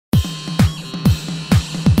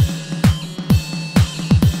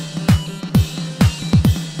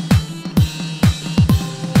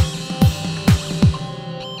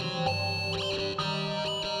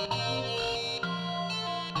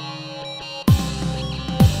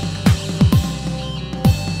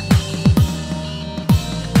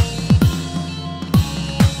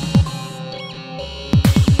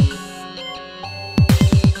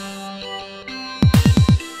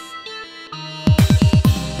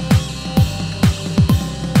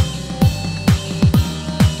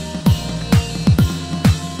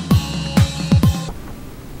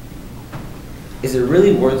Is it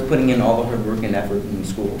really worth putting in all the hard work and effort in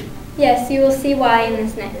school? Yes, you will see why in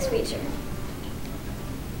this next feature.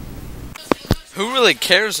 Who really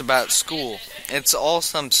cares about school? It's all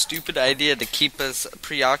some stupid idea to keep us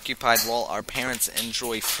preoccupied while our parents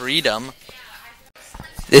enjoy freedom.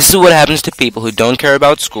 This is what happens to people who don't care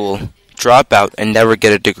about school, drop out, and never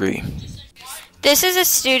get a degree. This is a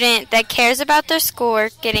student that cares about their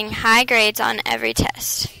schoolwork, getting high grades on every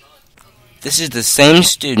test. This is the same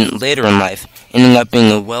student later in life, ending up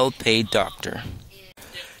being a well-paid doctor.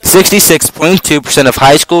 66.2% of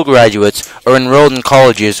high school graduates are enrolled in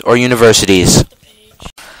colleges or universities.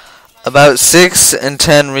 About 6 in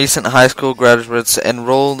 10 recent high school graduates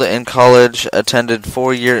enrolled in college attended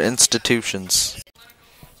four-year institutions.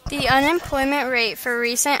 The unemployment rate for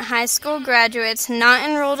recent high school graduates not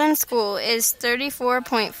enrolled in school is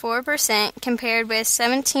 34.4% compared with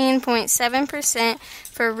 17.7%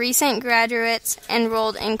 for recent graduates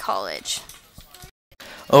enrolled in college.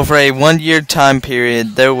 Over a one-year time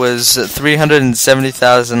period, there was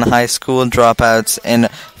 370,000 high school dropouts, and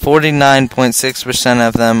 49.6%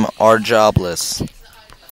 of them are jobless.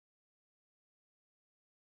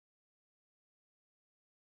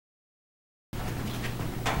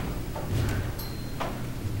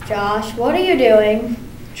 Josh, what are you doing?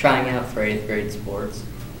 Trying out for 8th grade sports.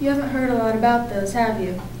 You haven't heard a lot about those, have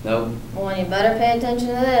you? Nope. Well, you better pay attention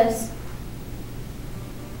to this.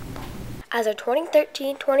 As our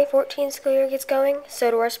 2013-2014 school year gets going,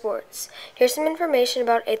 so do our sports. Here's some information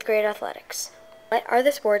about 8th grade athletics. What are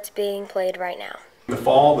the sports being played right now? In the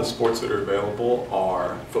fall, the sports that are available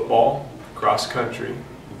are football, cross country,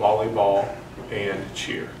 volleyball, and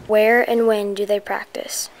cheer. Where and when do they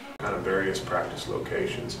practice? Kind of various practice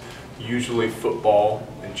locations. Usually football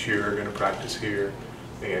and cheer are going to practice here,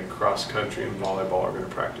 and cross country and volleyball are going to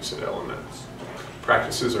practice at LMS.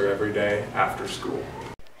 Practices are every day after school.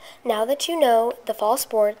 Now that you know the fall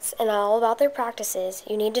sports and all about their practices,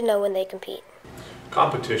 you need to know when they compete.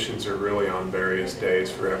 Competitions are really on various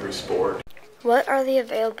days for every sport. What are the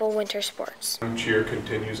available winter sports? Cheer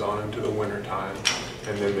continues on into the winter time,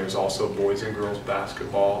 and then there's also boys and girls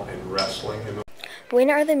basketball and wrestling.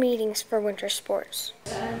 When are the meetings for winter sports?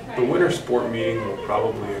 The winter sport meeting will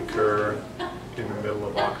probably occur in the middle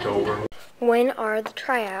of October. When are the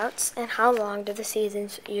tryouts, and how long do the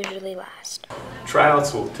seasons usually last?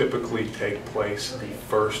 Tryouts will typically take place the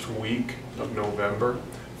first week of November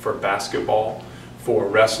for basketball. For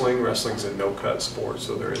wrestling, wrestling's a no-cut sport,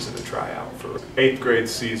 so there isn't a tryout. For 8th grade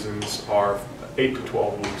seasons are 8 to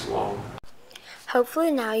 12 weeks long.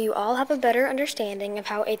 Hopefully now you all have a better understanding of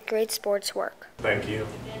how 8th grade sports work. Thank you.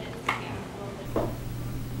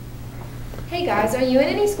 Hey guys, are you in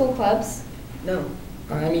any school clubs? No.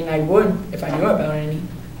 I mean, I would if I knew about any.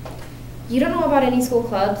 You don't know about any school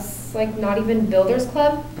clubs? Like not even Builders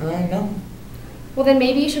Club? No. Well then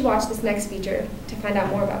maybe you should watch this next feature to find out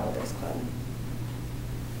more about Builders Club.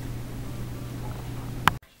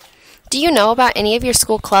 Do you know about any of your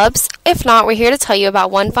school clubs? If not, we're here to tell you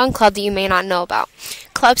about one fun club that you may not know about.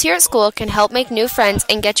 Clubs here at school can help make new friends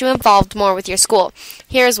and get you involved more with your school.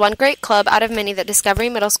 Here is one great club out of many that Discovery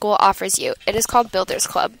Middle School offers you. It is called Builders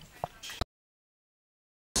Club.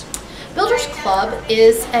 Builders Club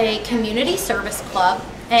is a community service club,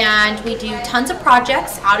 and we do tons of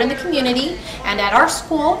projects out in the community and at our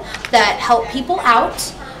school that help people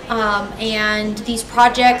out. And these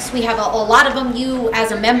projects, we have a lot of them. You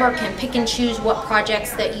as a member can pick and choose what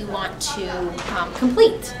projects that you want to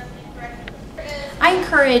complete. I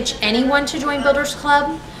encourage anyone to join Builders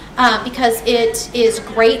Club because it is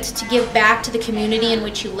great to give back to the community in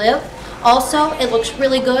which you live. Also, it looks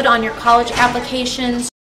really good on your college applications.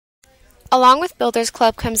 Along with Builders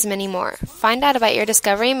Club comes many more. Find out about your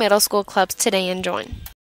Discovery Middle School clubs today and join.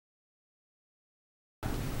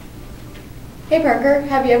 Hey Parker,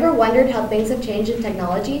 have you ever wondered how things have changed in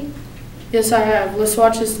technology? Yes, I have. Let's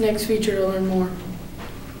watch this next feature to learn more.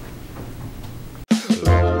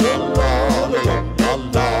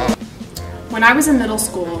 When I was in middle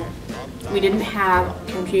school, we didn't have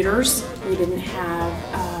computers, we didn't have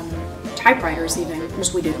typewriters even,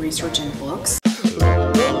 because we did research in books.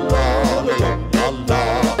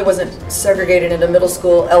 It wasn't segregated into middle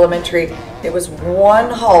school, elementary. It was one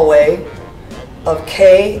hallway of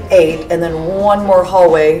K-8 and then one more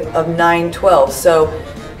hallway of 9-12. So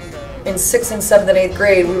in 6th and 7th and 8th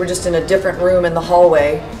grade, we were just in a different room in the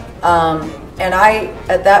hallway. And I,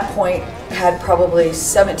 at that point, had probably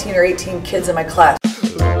 17 or 18 kids in my class.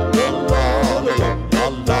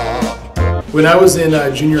 When I was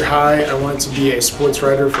in junior high, I wanted to be a sports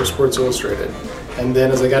writer for Sports Illustrated. And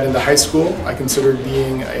then as I got into high school, I considered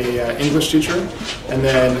being a English teacher. And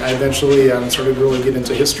then I eventually started to really get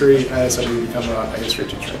into history as I would become a history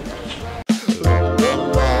teacher.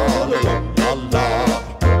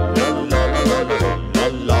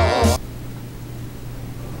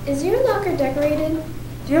 Is your locker decorated?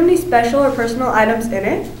 Do you have any special or personal items in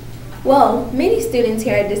it? Well, many students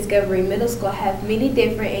here at Discovery Middle School have many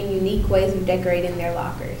different and unique ways of decorating their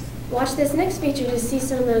lockers. Watch this next feature to see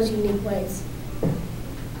some of those unique ways.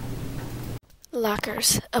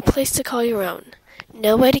 Lockers, a place to call your own.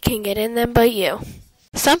 Nobody can get in them but you.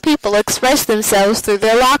 Some people express themselves through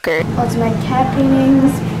their locker. Lots of my cat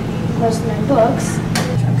paintings, most of my books.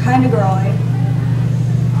 I'm kind of girly.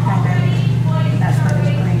 That's why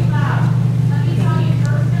there's green.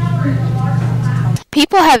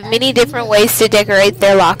 People have many different ways to decorate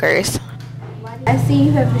their lockers. I see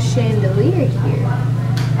you have a chandelier here.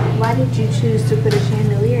 Why did you choose to put a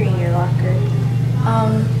chandelier in your locker?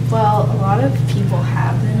 Well, a lot of people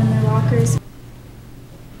have them in their lockers.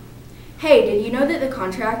 Hey, did you know that the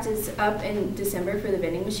contract is up in December for the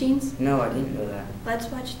vending machines? No, I didn't know that. Let's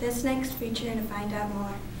watch this next feature to find out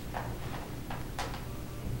more.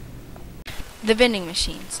 The vending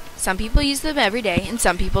machines. Some people use them every day and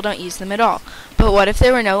some people don't use them at all. But what if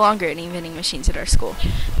there were no longer any vending machines at our school?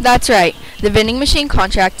 That's right. The vending machine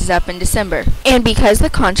contract is up in December. And because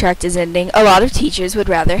the contract is ending, a lot of teachers would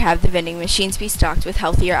rather have the vending machines be stocked with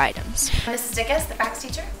healthier items. Mrs. Dickus, the facts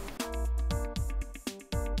teacher.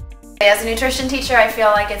 As a nutrition teacher, I feel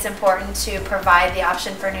like it's important to provide the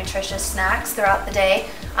option for nutritious snacks throughout the day.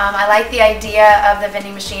 I like the idea of the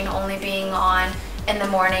vending machine only being on in the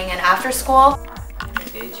morning and after school.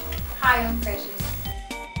 Hi, I'm Precious.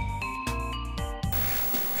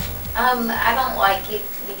 I don't like it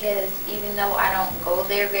because even though I don't go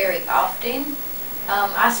there very often,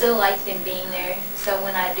 I still like them being there, so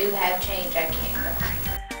when I do have change, I can't go.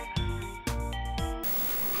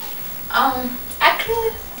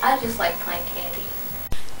 Actually, I just like plain candy.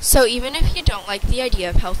 So even if you don't like the idea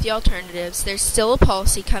of healthy alternatives, there's still a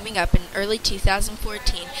policy coming up in early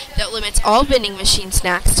 2014 that limits all vending machine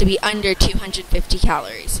snacks to be under 250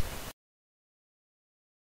 calories.